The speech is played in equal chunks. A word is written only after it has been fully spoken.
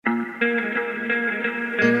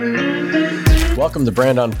Welcome to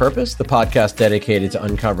Brand on Purpose, the podcast dedicated to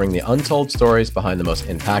uncovering the untold stories behind the most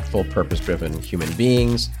impactful, purpose-driven human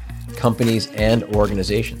beings, companies, and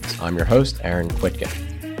organizations. I'm your host, Aaron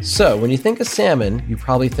Quitkin. So, when you think of salmon, you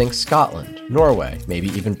probably think Scotland, Norway, maybe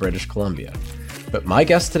even British Columbia. But my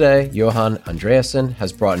guest today, Johan Andreasen,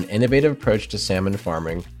 has brought an innovative approach to salmon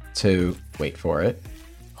farming to, wait for it,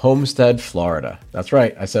 Homestead, Florida. That's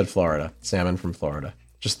right, I said Florida. Salmon from Florida.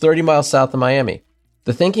 Just 30 miles south of Miami.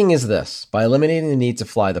 The thinking is this: by eliminating the need to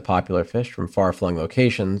fly the popular fish from far-flung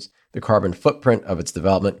locations, the carbon footprint of its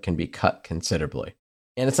development can be cut considerably.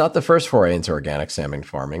 And it's not the first foray into organic salmon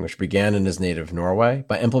farming, which began in his native Norway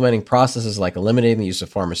by implementing processes like eliminating the use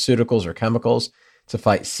of pharmaceuticals or chemicals to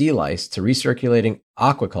fight sea lice to recirculating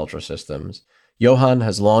aquaculture systems. Johan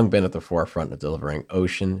has long been at the forefront of delivering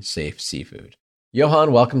ocean-safe seafood.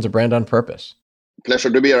 Johan, welcome to Brand on Purpose. Pleasure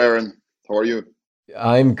to be here, Aaron. How are you?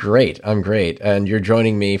 I'm great. And you're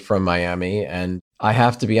joining me from Miami. And I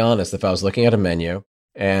have to be honest, if I was looking at a menu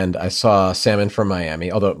and I saw salmon from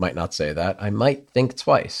Miami, although it might not say that, I might think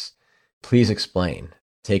twice. Please explain.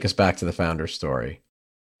 Take us back to the founder's story.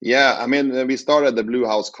 Yeah, I mean, we started the Blue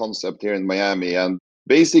House concept here in Miami. And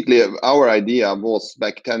basically, our idea was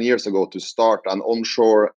back 10 years ago to start an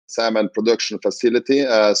onshore salmon production facility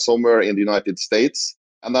somewhere in the United States.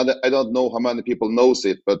 And I don't know how many people knows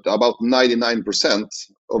it, but about 99%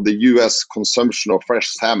 of the US consumption of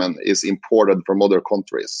fresh salmon is imported from other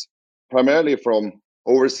countries, primarily from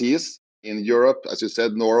overseas in Europe, as you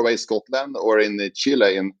said, Norway, Scotland, or in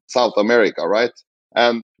Chile in South America, right?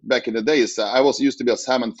 And back in the days, used to be a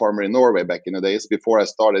salmon farmer in Norway back in the days before I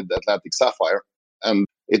started Atlantic Sapphire. And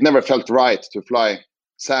it never felt right to fly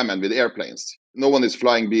salmon with airplanes. No one is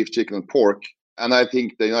flying beef, chicken, and pork. And I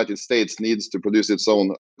think the United States needs to produce its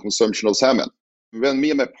own consumption of salmon. When me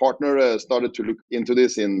and my partner started to look into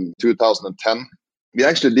this in 2010, we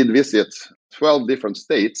actually did visit 12 different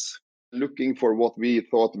states looking for what we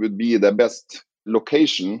thought would be the best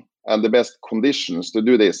location and the best conditions to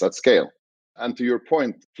do this at scale. And to your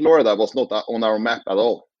point, Florida was not on our map at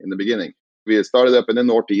all in the beginning. We started up in the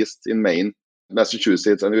Northeast in Maine,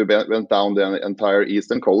 Massachusetts, and we went down the entire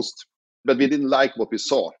eastern coast. But we didn't like what we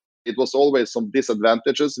saw. It was always some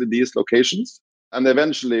disadvantages with these locations. And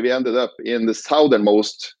eventually we ended up in the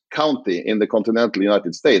southernmost county in the continental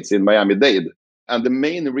United States, in Miami-Dade. And the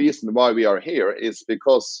main reason why we are here is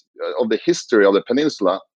because of the history of the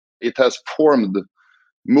peninsula. It has formed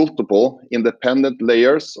multiple independent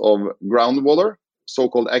layers of groundwater,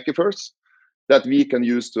 so-called aquifers, that we can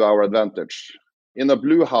use to our advantage. In a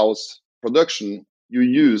Blue House production, you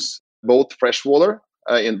use both freshwater,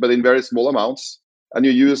 but in very small amounts, and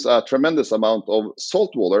you use a tremendous amount of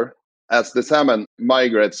salt water. As the salmon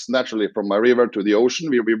migrates naturally from a river to the ocean,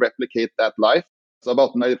 we replicate that life. So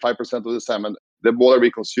about 95% of the salmon, the water we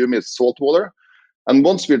consume is salt water. And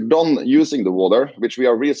once we're done using the water, which we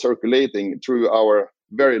are recirculating through our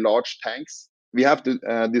very large tanks, we have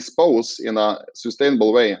to dispose in a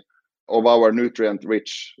sustainable way of our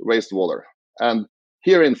nutrient-rich wastewater. And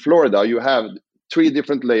here in Florida, you have 3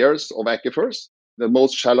 different layers of aquifers. The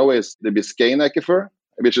most shallow is the Biscayne aquifer,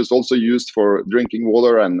 which is also used for drinking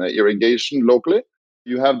water and irrigation locally.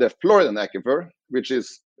 You have the Floridan aquifer, which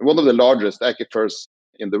is one of the largest aquifers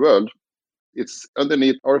in the world. It's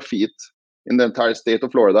underneath our feet in the entire state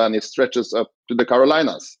of Florida, and it stretches up to the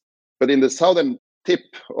Carolinas. But in the southern tip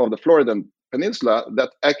of the Floridan Peninsula,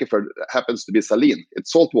 that aquifer happens to be saline.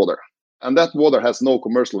 It's salt water. And that water has no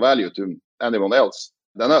commercial value to anyone else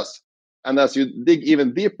than us. And as you dig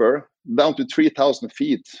even deeper, down to 3,000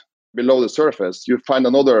 feet below the surface, you find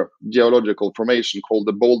another geological formation called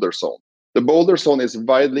the Boulder Zone. The Boulder Zone is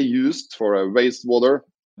widely used for wastewater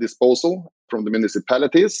disposal from the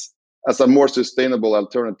municipalities as a more sustainable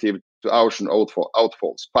alternative to ocean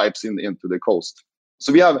outfalls, pipes into the coast.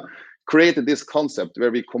 So we have created this concept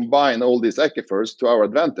where we combine all these aquifers to our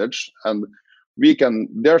advantage, and we can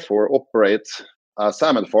therefore operate a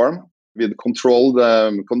salmon farm with controlled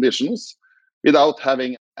conditions without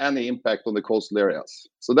having any impact on the coastal areas.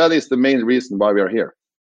 So that is the main reason why we are here.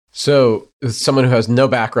 So as someone who has no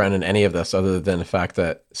background in any of this other than the fact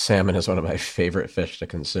that salmon is one of my favorite fish to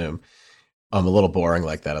consume, I'm a little boring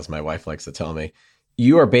like that, as my wife likes to tell me.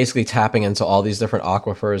 You are basically tapping into all these different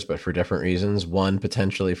aquifers, but for different reasons. One,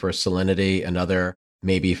 potentially for salinity, another,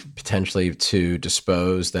 maybe potentially to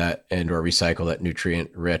dispose that and or recycle that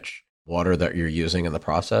nutrient-rich water that you're using in the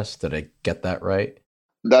process. Did I get that right?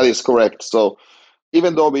 That is correct. So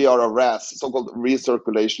even though we are a RAS, so-called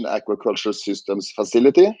Recirculation Aquaculture Systems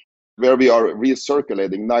facility, where we are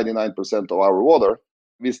recirculating 99% of our water,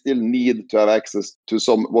 we still need to have access to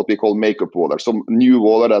some what we call makeup water, some new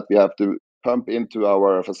water that we have to pump into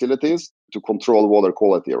our facilities to control water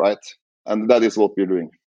quality, right? And that is what we're doing.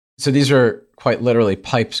 So these are quite literally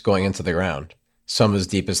pipes going into the ground, some as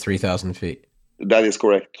deep as 3,000 feet. That is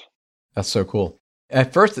correct. That's so cool.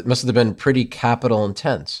 At first, it must have been pretty capital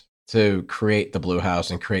intense to create the Blue House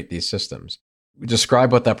and create these systems.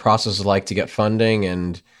 Describe what that process is like to get funding.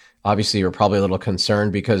 And obviously, you're probably a little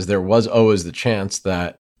concerned because there was always the chance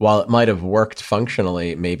that while it might have worked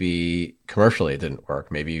functionally, maybe commercially it didn't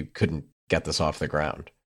work. Maybe you couldn't get this off the ground.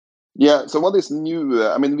 Yeah, so what is new?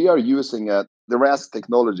 We are using the RAS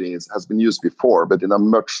technology has been used before, but in a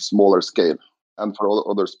much smaller scale and for all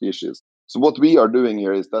other species. So what we are doing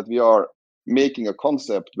here is that we are making a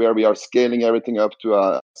concept where we are scaling everything up to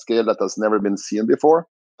a scale that has never been seen before.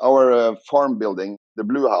 Our farm building, the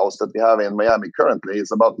Blue House that we have in Miami currently,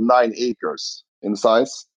 is about 9 acres in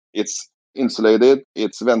size. It's insulated,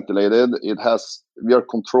 it's ventilated, we are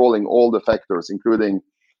controlling all the factors, including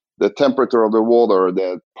the temperature of the water,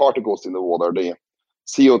 the particles in the water, the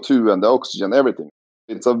CO2 and the oxygen, everything.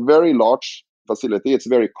 It's a very large facility. It's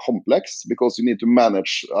very complex because you need to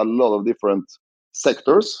manage a lot of different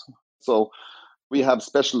sectors. So we have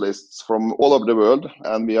specialists from all over the world,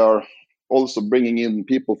 and we are also bringing in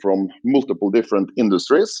people from multiple different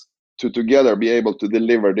industries to together be able to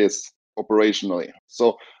deliver this operationally.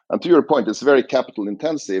 So, and to your point, it's very capital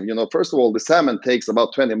intensive. First of all, the salmon takes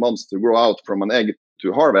about 20 months to grow out from an egg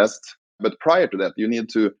to harvest. But prior to that, you need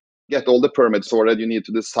to get all the permits sorted. You need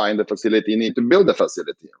to design the facility. You need to build the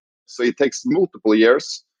facility. So it takes multiple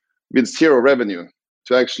years with zero revenue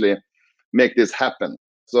to actually make this happen.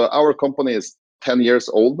 So our company is 10 years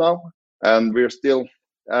old now, and we're still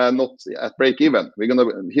not at break even. We're going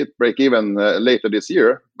to hit break even later this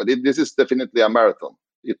year, but this is definitely a marathon.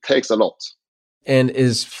 It takes a lot. And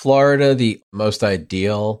is Florida the most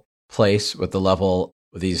ideal place with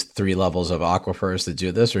these 3 levels of aquifers to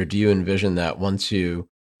do this? Or do you envision that once you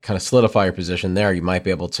kind of solidify your position there, you might be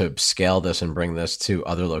able to scale this and bring this to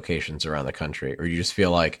other locations around the country? Or you just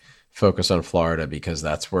feel like focus on Florida because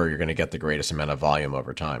that's where you're going to get the greatest amount of volume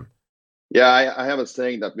over time? Yeah, I have a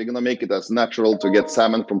saying that we're going to make it as natural to get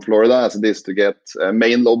salmon from Florida as it is to get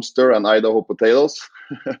Maine lobster and Idaho potatoes.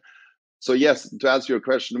 So yes, to answer your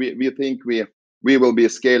question, we think we will be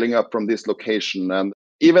scaling up from this location. And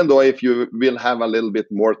even though if you will have a little bit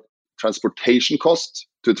more transportation cost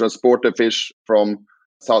to transport the fish from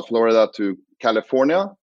South Florida to California,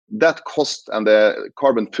 that cost and the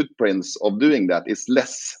carbon footprints of doing that is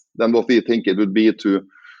less than what we think it would be to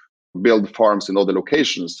build farms in other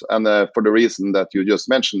locations. And for the reason that you just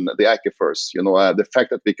mentioned, the aquifers, the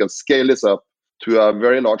fact that we can scale this up to a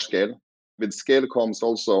very large scale. With scale comes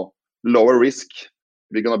also lower risk.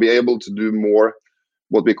 We're going to be able to do more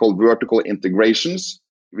what we call vertical integrations.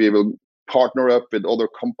 We will partner up with other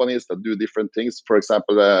companies that do different things. For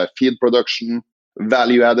example, feed production,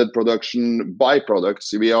 value-added production,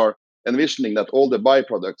 byproducts. We are envisioning that all the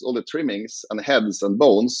byproducts, all the trimmings and heads and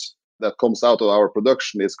bones that comes out of our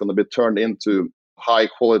production is going to be turned into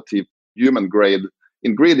high-quality human-grade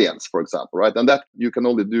ingredients, for example, right? And that you can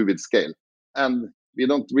only do with scale. And we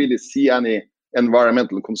don't really see any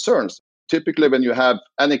environmental concerns. Typically, when you have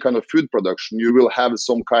any kind of food production, you will have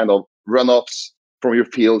some kind of runoffs from your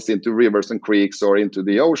fields into rivers and creeks or into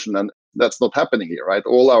the ocean. And that's not happening here, right?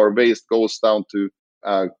 All our waste goes down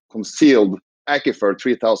to concealed aquifer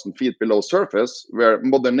 3,000 feet below surface, where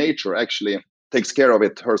Mother Nature actually takes care of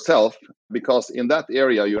it herself, because in that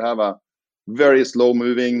area you have a very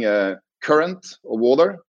slow-moving current of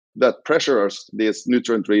water that pressures this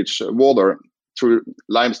nutrient-rich water through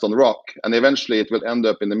limestone rock, and eventually it will end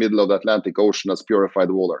up in the middle of the Atlantic Ocean as purified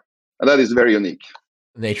water. And that is very unique.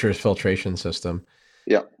 Nature's filtration system.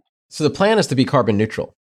 Yeah. So the plan is to be carbon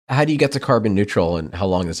neutral. How do you get to carbon neutral, and how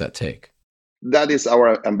long does that take? That is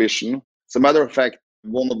our ambition. As a matter of fact,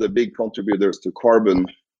 one of the big contributors to carbon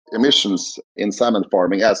emissions in salmon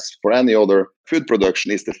farming, as for any other food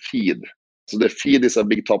production, is the feed. So the feed is a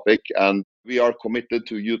big topic, and we are committed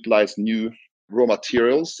to utilize new raw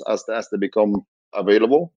materials as they become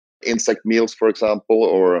available. Insect meals, for example,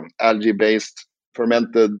 or algae-based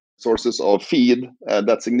fermented sources of feed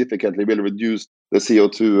that significantly will reduce the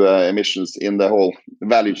CO2 emissions in the whole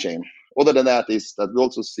value chain. Other than that is that we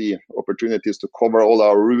also see opportunities to cover all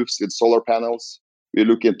our roofs with solar panels. We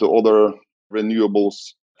look into other renewables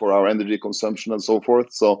for our energy consumption and so forth.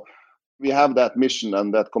 So we have that mission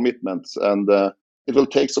and that commitment, and it will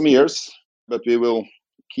take some years, but we will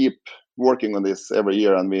keep working on this every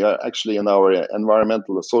year. And we are actually in our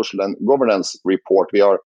environmental, social and governance report, we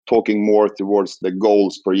are talking more towards the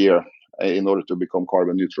goals per year in order to become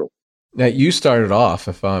carbon neutral. Now, you started off,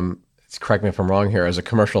 correct me if I'm wrong here, as a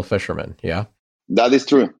commercial fisherman, yeah? That is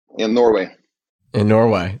true, in Norway. In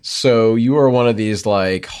Norway. So you were one of these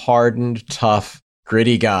like hardened, tough,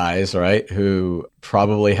 gritty guys, right? Who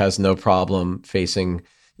probably has no problem facing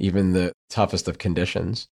even the toughest of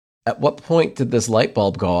conditions. At what point did this light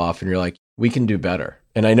bulb go off and you're like, we can do better?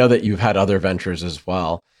 And I know that you've had other ventures as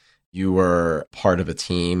well. You were part of a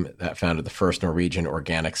team that founded the first Norwegian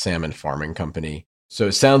organic salmon farming company. So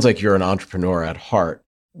it sounds like you're an entrepreneur at heart.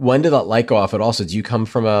 When did that light go off? And also, do you come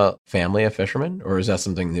from a family of fishermen, or is that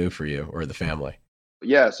something new for you or the family?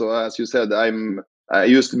 Yeah, so as you said, I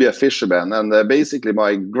used to be a fisherman, and basically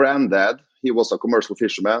my granddad, he was a commercial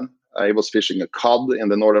fisherman. He was fishing a cod in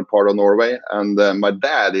the northern part of Norway, and my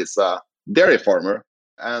dad is a dairy farmer.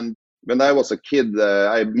 And when I was a kid,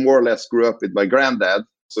 I more or less grew up with my granddad.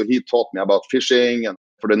 So he taught me about fishing, and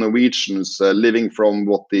for the Norwegians, living from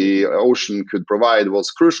what the ocean could provide was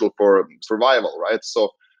crucial for survival, right? So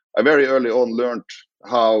I very early on learned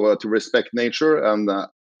how to respect nature, and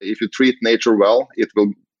if you treat nature well, it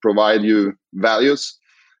will provide you values.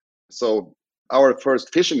 So our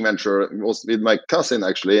first fishing venture was with my cousin,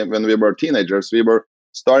 actually. When we were teenagers, we were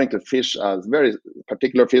starting to fish a very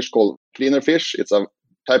particular fish called cleaner fish. It's a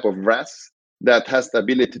type of wrasse that has the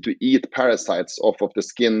ability to eat parasites off of the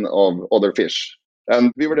skin of other fish.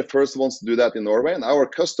 And we were the first ones to do that in Norway. And our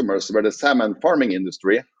customers were the salmon farming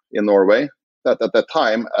industry in Norway that at that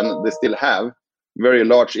time, and they still have, very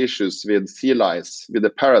large issues with sea lice, with the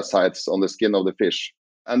parasites on the skin of the fish.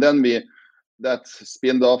 And then that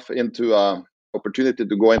spinned off into an opportunity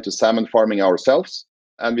to go into salmon farming ourselves.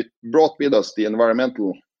 And we brought with us the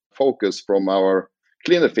environmental focus from our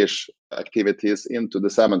cleaner fish activities into the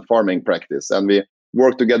salmon farming practice. And we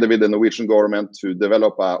worked together with the Norwegian government to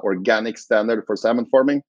develop an organic standard for salmon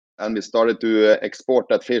farming. And we started to export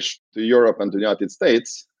that fish to Europe and to the United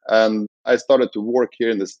States. And I started to work here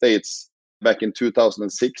in the States back in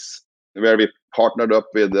 2006, where we partnered up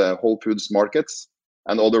with Whole Foods markets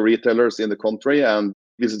and other retailers in the country. And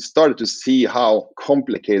we started to see how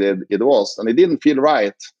complicated it was. And it didn't feel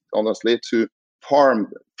right, honestly, to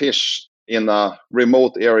farm fish in a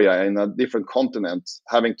remote area, in a different continent,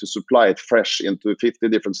 having to supply it fresh into 50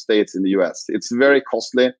 different states in the US. It's very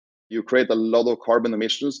costly. You create a lot of carbon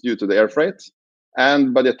emissions due to the air freight.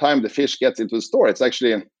 And by the time the fish gets into the store, it's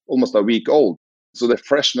actually almost a week old. So the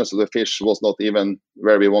freshness of the fish was not even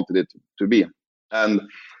where we wanted it to be. And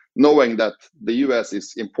knowing that the US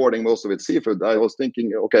is importing most of its seafood, I was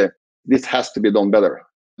thinking, okay, this has to be done better.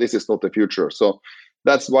 This is not the future. So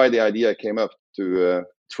that's why the idea came up to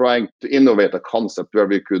trying to innovate a concept where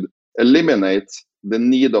we could eliminate the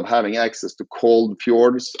need of having access to cold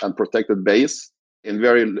fjords and protected bays in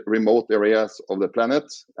very remote areas of the planet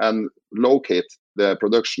and locate the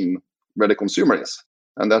production where the consumer is.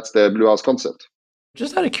 And that's the Bluehouse concept.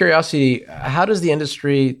 Just out of curiosity, how does the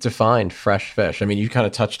industry define fresh fish? I mean, you kind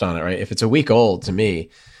of touched on it, right? If it's a week old, to me,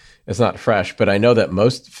 it's not fresh, but I know that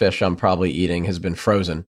most fish I'm probably eating has been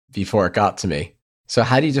frozen before it got to me. So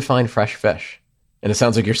how do you define fresh fish? And it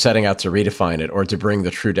sounds like you're setting out to redefine it or to bring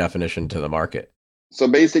the true definition to the market. So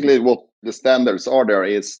basically what the standards are there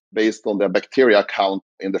is based on the bacteria count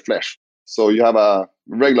in the flesh. So you have a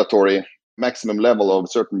regulatory maximum level of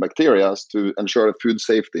certain bacteria to ensure food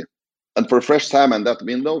safety. And for fresh salmon, that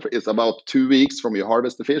window is about 2 weeks from you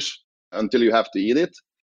harvest the fish until you have to eat it.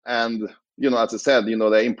 And, as I said,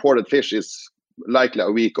 the imported fish is likely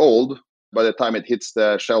a week old by the time it hits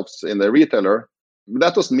the shelves in the retailer.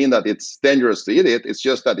 That doesn't mean that it's dangerous to eat it. It's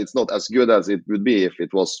just that it's not as good as it would be if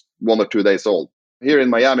it was 1 or 2 days old. Here in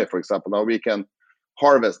Miami, for example, now we can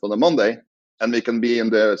harvest on a Monday and we can be in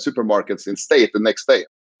the supermarkets in state the next day,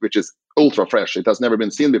 which is ultra fresh. It has never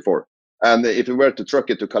been seen before. And if we were to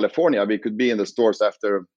truck it to California, we could be in the stores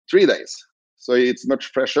after 3 days. So it's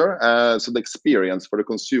much fresher. So the experience for the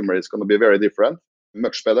consumer is going to be very different,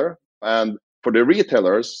 much better. And for the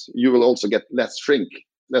retailers, you will also get less shrink,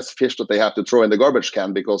 less fish that they have to throw in the garbage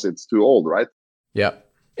can because it's too old, right? Yeah.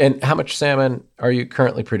 And how much salmon are you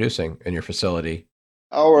currently producing in your facility?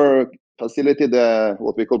 Our facility,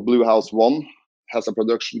 what we call Bluehouse 1, has a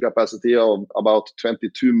production capacity of about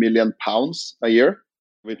 22 million pounds a year,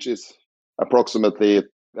 which is approximately,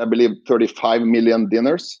 I believe, 35 million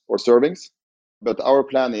dinners or servings. But our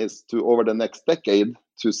plan is to, over the next decade,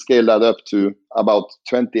 to scale that up to about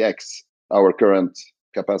 20x our current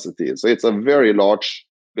capacity. So it's a very large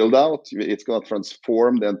build out. It's going to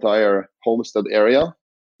transform the entire Homestead area.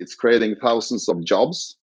 It's creating thousands of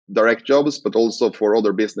jobs, direct jobs, but also for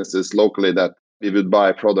other businesses locally that we would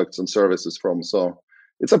buy products and services from. So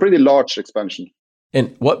it's a pretty large expansion.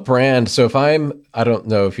 And what brand? So if I don't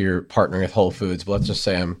know if you're partnering with Whole Foods, but let's just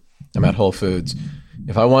say I'm I'm at Whole Foods.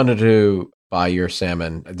 If I wanted to buy your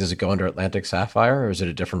salmon, does it go under Atlantic Sapphire, or is it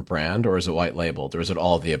a different brand, or is it white labeled, or is it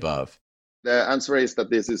all of the above? The answer is that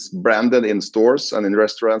this is branded in stores and in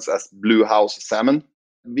restaurants as Blue House salmon.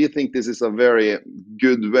 We think this is a very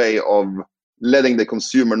good way of letting the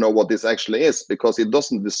consumer know what this actually is, because it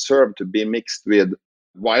doesn't deserve to be mixed with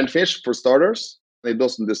wild fish, for starters. It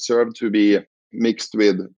doesn't deserve to be mixed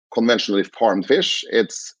with conventionally farmed fish.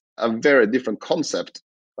 It's a very different concept.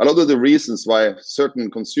 A lot of the reasons why certain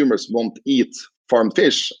consumers won't eat farmed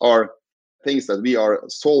fish are things that we are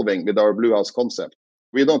solving with our Blue House concept.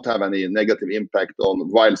 We don't have any negative impact on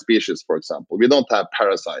wild species, for example. We don't have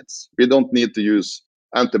parasites. We don't need to use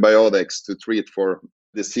antibiotics to treat for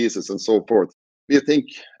diseases and so forth. We think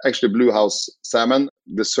actually Blue House salmon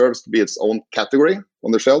deserves to be its own category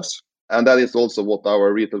on the shelves. And that is also what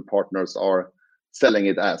our retail partners are selling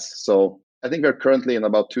it as. So I think we're currently in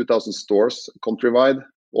about 2,000 stores countrywide,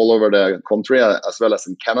 all over the country, as well as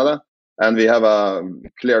in Canada. And we have a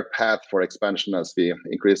clear path for expansion as we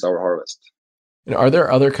increase our harvest. And are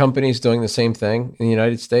there other companies doing the same thing in the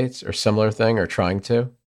United States, or similar thing, or trying to?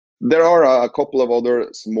 There are a couple of other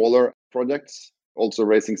smaller projects also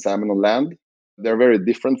raising salmon on land. They're very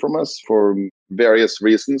different from us for various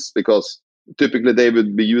reasons, because typically they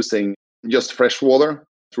would be using just fresh water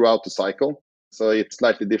throughout the cycle. So it's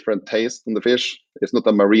slightly different taste on the fish. It's not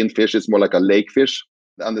a marine fish, it's more like a lake fish,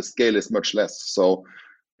 and the scale is much less. So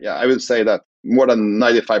yeah, I would say that more than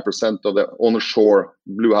 95% of the onshore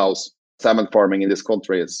Blue House salmon farming in this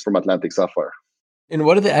country is from Atlantic Sapphire. And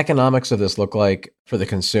what do the economics of this look like for the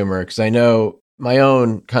consumer? Because I know my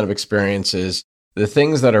own kind of experiences, the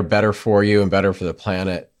things that are better for you and better for the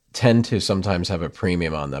planet tend to sometimes have a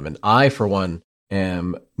premium on them. And I, for one,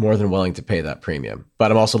 am more than willing to pay that premium.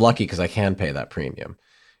 But I'm also lucky because I can pay that premium.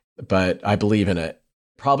 But I believe in it.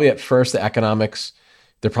 Probably at first, the economics,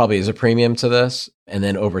 there probably is a premium to this. And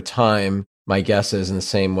then over time, my guess is in the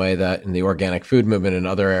same way that in the organic food movement and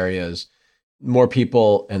other areas, more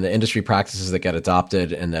people and the industry practices that get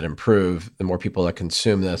adopted and that improve, the more people that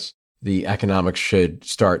consume this, the economics should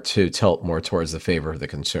start to tilt more towards the favor of the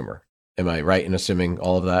consumer. Am I right in assuming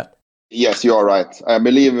all of that? Yes, you are right. I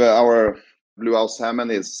believe our Blue House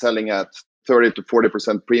salmon is selling at 30 to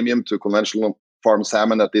 40% premium to conventional farm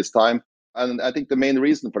salmon at this time. And I think the main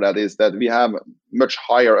reason for that is that we have much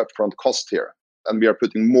higher upfront cost here, and we are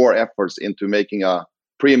putting more efforts into making a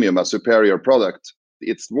premium, a superior product.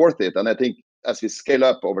 It's worth it. And I think as we scale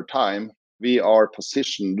up over time, we are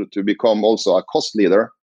positioned to become also a cost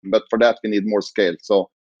leader. But for that, we need more scale. So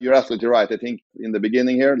you're absolutely right. I think in the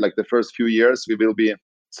beginning here, like the first few years, we will be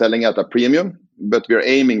selling at a premium, but we're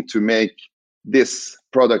aiming to make this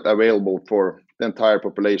product available for the entire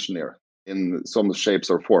population here in some shapes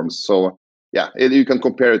or forms. So yeah, you can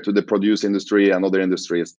compare it to the produce industry and other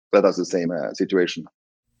industries that has the same situation.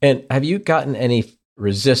 And have you gotten any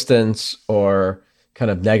resistance or kind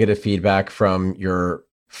of negative feedback from your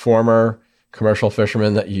former commercial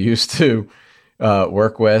fishermen that you used to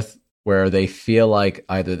work with, where they feel like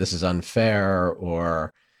either this is unfair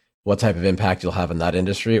or what type of impact you'll have in that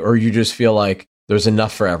industry, or you just feel like there's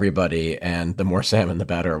enough for everybody and the more salmon, the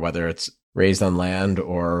better, whether it's raised on land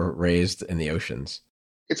or raised in the oceans?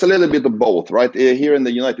 It's a little bit of both, right? Here in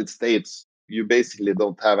the United States, you basically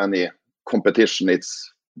don't have any competition.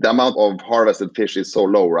 It's the amount of harvested fish is so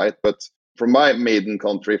low, right? But from my maiden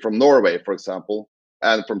country, from Norway, for example,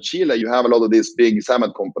 and from Chile, you have a lot of these big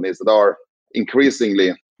salmon companies that are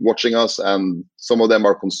increasingly watching us, and some of them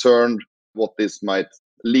are concerned what this might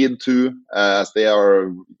lead to as they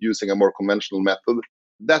are using a more conventional method.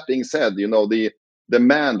 That being said, the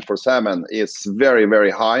demand for salmon is very,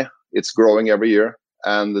 very high. It's growing every year,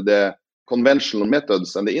 and the conventional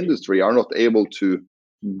methods and the industry are not able to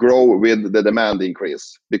grow with the demand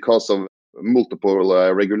increase because of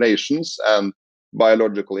multiple regulations and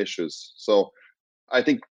biological issues. So I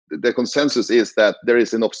think the consensus is that there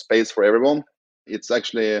is enough space for everyone. It's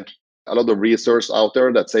actually a lot of research out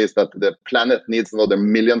there that says that the planet needs another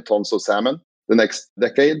 1 million tons of salmon the next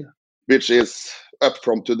decade, which is up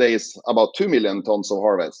from today's about 2 million tons of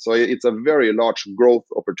harvest. So it's a very large growth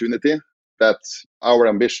opportunity that our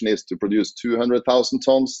ambition is to produce 200,000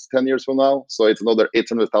 tons 10 years from now. So it's another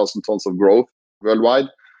 800,000 tons of growth worldwide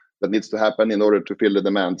that needs to happen in order to fill the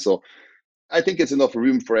demand. So I think it's enough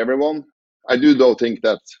room for everyone. I do, though, think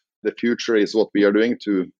that the future is what we are doing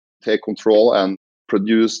to take control and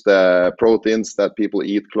produce the proteins that people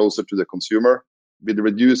eat closer to the consumer, with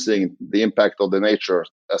reducing the impact of the nature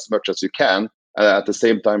as much as you can, at the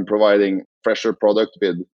same time providing fresher product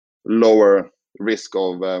with lower risk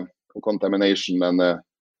of contamination and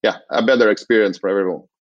a better experience for everyone.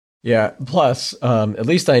 Yeah. Plus, at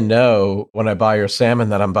least I know when I buy your salmon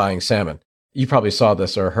that I'm buying salmon. You probably saw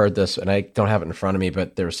this or heard this, and I don't have it in front of me,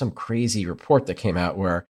 but there was some crazy report that came out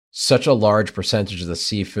where such a large percentage of the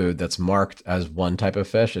seafood that's marked as one type of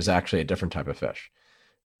fish is actually a different type of fish.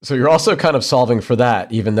 So you're also kind of solving for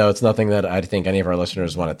that, even though it's nothing that I think any of our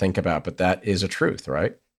listeners want to think about, but that is a truth,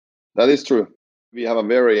 right? That is true. We have a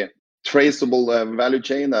very traceable value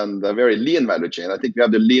chain and a very lean value chain. I think we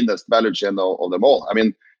have the leanest value chain of them all. I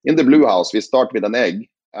mean, in the Blue House, we start with an egg,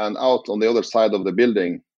 and out on the other side of the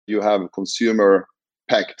building, you have consumer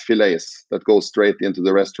packed fillets that go straight into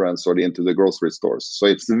the restaurants or into the grocery stores. So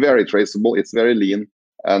it's very traceable, it's very lean,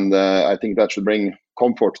 and I think that should bring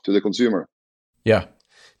comfort to the consumer. Yeah.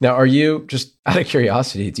 Now, are you, just out of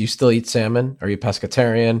curiosity, do you still eat salmon? Are you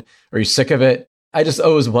pescatarian? Are you sick of it? I just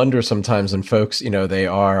always wonder sometimes when folks, they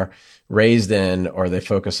are raised in or they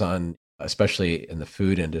focus on, especially in the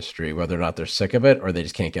food industry, whether or not they're sick of it or they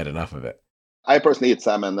just can't get enough of it. I personally eat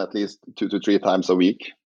salmon at least 2 to 3 times a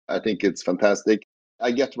week. I think it's fantastic.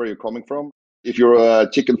 I get where you're coming from. If you're a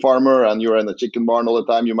chicken farmer and you're in a chicken barn all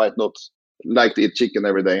the time, you might not like to eat chicken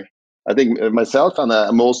every day. I think myself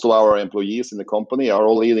and most of our employees in the company are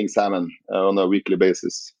all eating salmon on a weekly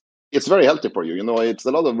basis. It's very healthy for you. It's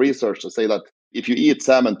a lot of research to say that if you eat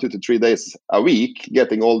salmon 2 to 3 days a week,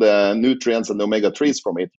 getting all the nutrients and omega-3s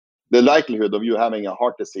from it, the likelihood of you having a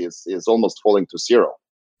heart disease is almost falling to zero.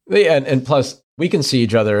 Yeah, and plus, we can see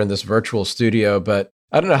each other in this virtual studio, but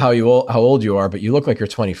I don't know how old you are, but you look like you're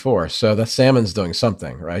 24. So the salmon's doing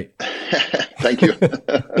something, right? Thank you.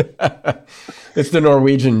 It's the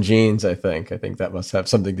Norwegian genes, I think. I think that must have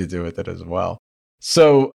something to do with it as well.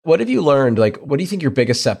 So what have you learned? Like, what do you think your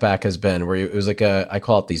biggest setback has been where it was like I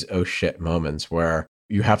call it these oh shit moments where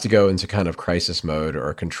you have to go into kind of crisis mode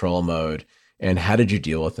or control mode. And how did you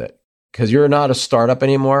deal with it? Because you're not a startup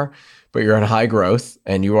anymore, but you're in high growth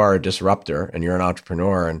and you are a disruptor and you're an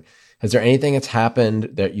entrepreneur. And is there anything that's happened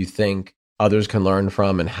that you think others can learn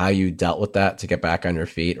from and how you dealt with that to get back on your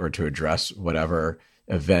feet or to address whatever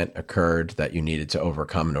event occurred that you needed to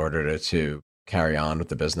overcome in order to carry on with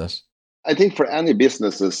the business? I think for any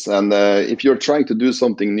businesses, and if you're trying to do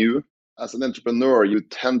something new, as an entrepreneur, you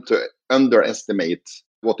tend to underestimate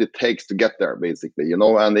what it takes to get there, basically,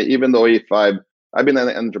 And even though if I've been an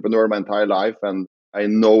entrepreneur my entire life, and I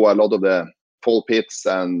know a lot of the fall pits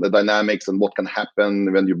and the dynamics and what can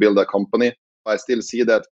happen when you build a company, I still see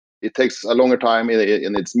that it takes a longer time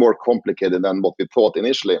and it's more complicated than what we thought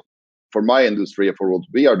initially. For my industry, for what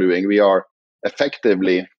we are doing, we are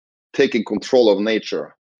effectively taking control of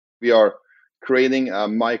nature. We are creating a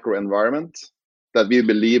microenvironment that we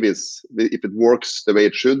believe is, if it works the way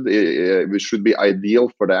it should be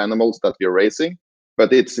ideal for the animals that we are raising.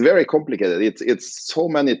 But it's very complicated. It's so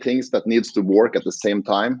many things that needs to work at the same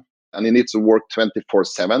time, and it needs to work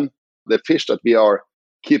 24/7. The fish that we are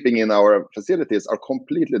keeping in our facilities are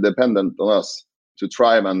completely dependent on us to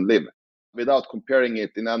thrive and live. Without comparing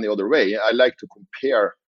it in any other way, I like to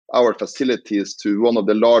compare our facilities to one of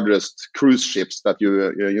the largest cruise ships that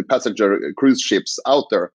you passenger cruise ships out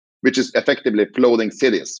there, which is effectively floating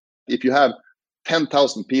cities. If you have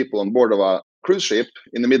 10,000 people on board of a cruise ship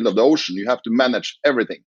in the middle of the ocean, you have to manage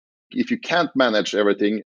everything. If you can't manage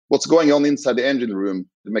everything, what's going on inside the engine room,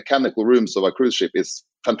 the mechanical rooms of a cruise ship is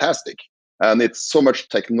fantastic. And it's so much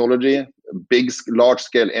technology, big,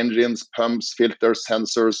 large-scale engines, pumps, filters,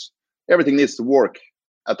 sensors. Everything needs to work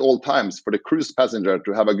at all times for the cruise passenger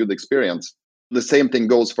to have a good experience. The same thing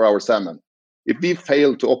goes for our salmon. If we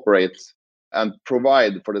fail to operate and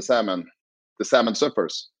provide for the salmon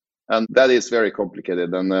suffers. And that is very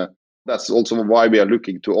complicated. And that's also why we are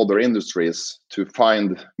looking to other industries to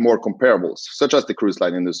find more comparables, such as the cruise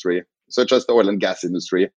line industry, such as the oil and gas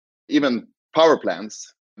industry, even power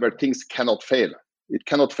plants where things cannot fail. It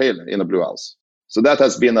cannot fail in a Blue House. So that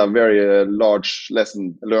has been a very large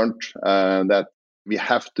lesson learned, that we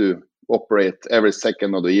have to operate every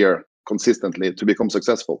second of the year consistently to become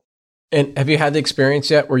successful. And have you had the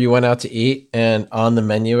experience yet where you went out to eat and on the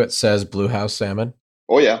menu it says Blue House salmon?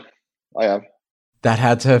 Oh, yeah, I have. That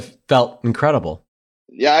had to have felt incredible.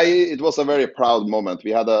 Yeah, it was a very proud moment.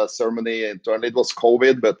 We had a ceremony internally. It was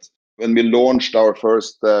COVID, but when we launched our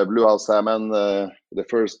first Blue House salmon, the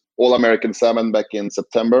first all-American salmon back in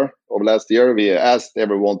September of last year, we asked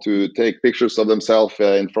everyone to take pictures of themselves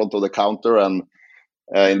in front of the counter and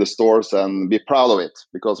in the stores and be proud of it,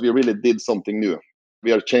 because we really did something new.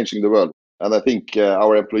 We are changing the world. And I think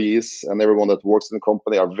our employees and everyone that works in the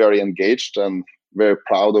company are very engaged and very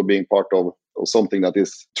proud of being part of something that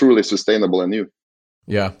is truly sustainable and new.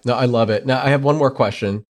 Yeah, no, I love it. Now, I have one more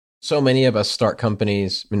question. So many of us start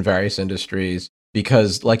companies in various industries.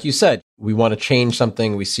 Because like you said, we want to change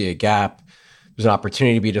something. We see a gap. There's an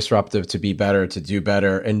opportunity to be disruptive, to be better, to do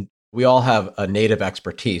better. And we all have a native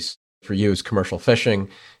expertise. For you, is commercial fishing.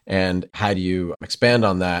 And how do you expand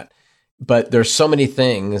on that? But there's so many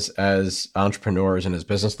things as entrepreneurs and as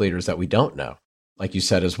business leaders that we don't know. Like you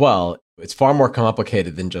said as well, it's far more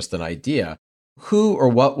complicated than just an idea. Who or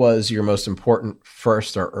what was your most important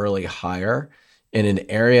first or early hire in an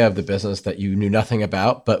area of the business that you knew nothing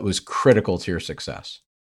about, but was critical to your success?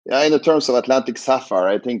 Yeah, in the terms of Atlantic Sapphire,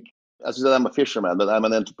 I think, as you said, I'm a fisherman, but I'm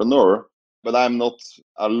an entrepreneur, but I'm not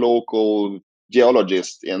a local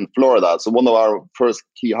geologist in Florida. So one of our first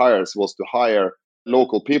key hires was to hire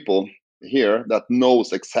local people here that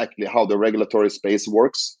knows exactly how the regulatory space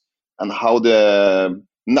works and how the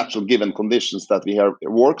natural given conditions that we have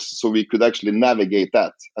works, so we could actually navigate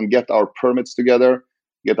that and get our permits together,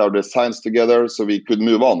 get our designs together, so we could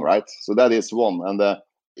move on, right? So that is one. And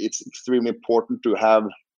it's extremely important to have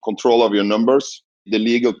control of your numbers. The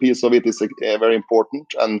legal piece of it is very important.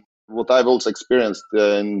 And what I've also experienced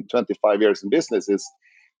in 25 years in business is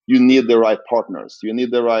you need the right partners. You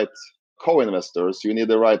need the right co-investors. You need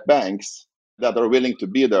the right banks that are willing to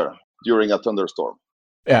be there during a thunderstorm.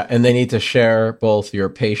 Yeah, and they need to share both your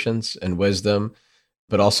patience and wisdom,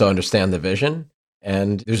 but also understand the vision.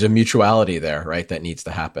 And there's a mutuality there, right, that needs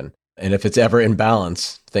to happen. And if it's ever in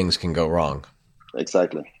balance, things can go wrong.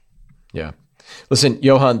 Exactly. Yeah. Listen,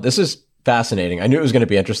 Johan, this is fascinating. I knew it was going to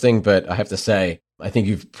be interesting, but I have to say, I think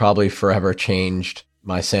you've probably forever changed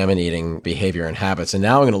my salmon eating behavior and habits. And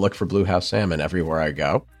now I'm going to look for Bluehouse salmon everywhere I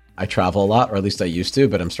go. I travel a lot, or at least I used to,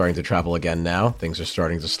 but I'm starting to travel again now. Things are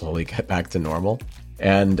starting to slowly get back to normal.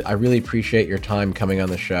 And I really appreciate your time coming on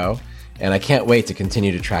the show. And I can't wait to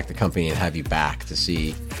continue to track the company and have you back to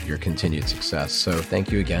see your continued success. So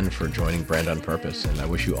thank you again for joining Brand on Purpose, and I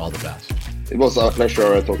wish you all the best. It was a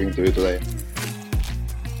pleasure talking to you today.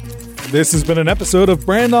 This has been an episode of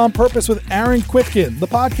Brand on Purpose with Aaron Kwittken, the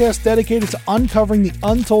podcast dedicated to uncovering the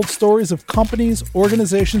untold stories of companies,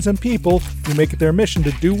 organizations, and people who make it their mission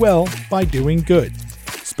to do well by doing good.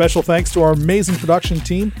 Special thanks to our amazing production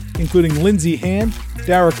team, including Lindsay Hand,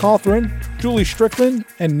 Dara Cawthron, Julie Strickland,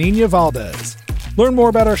 and Nina Valdez. Learn more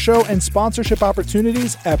about our show and sponsorship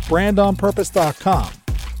opportunities at brandonpurpose.com.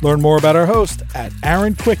 Learn more about our host at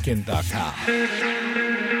aaronkwittken.com.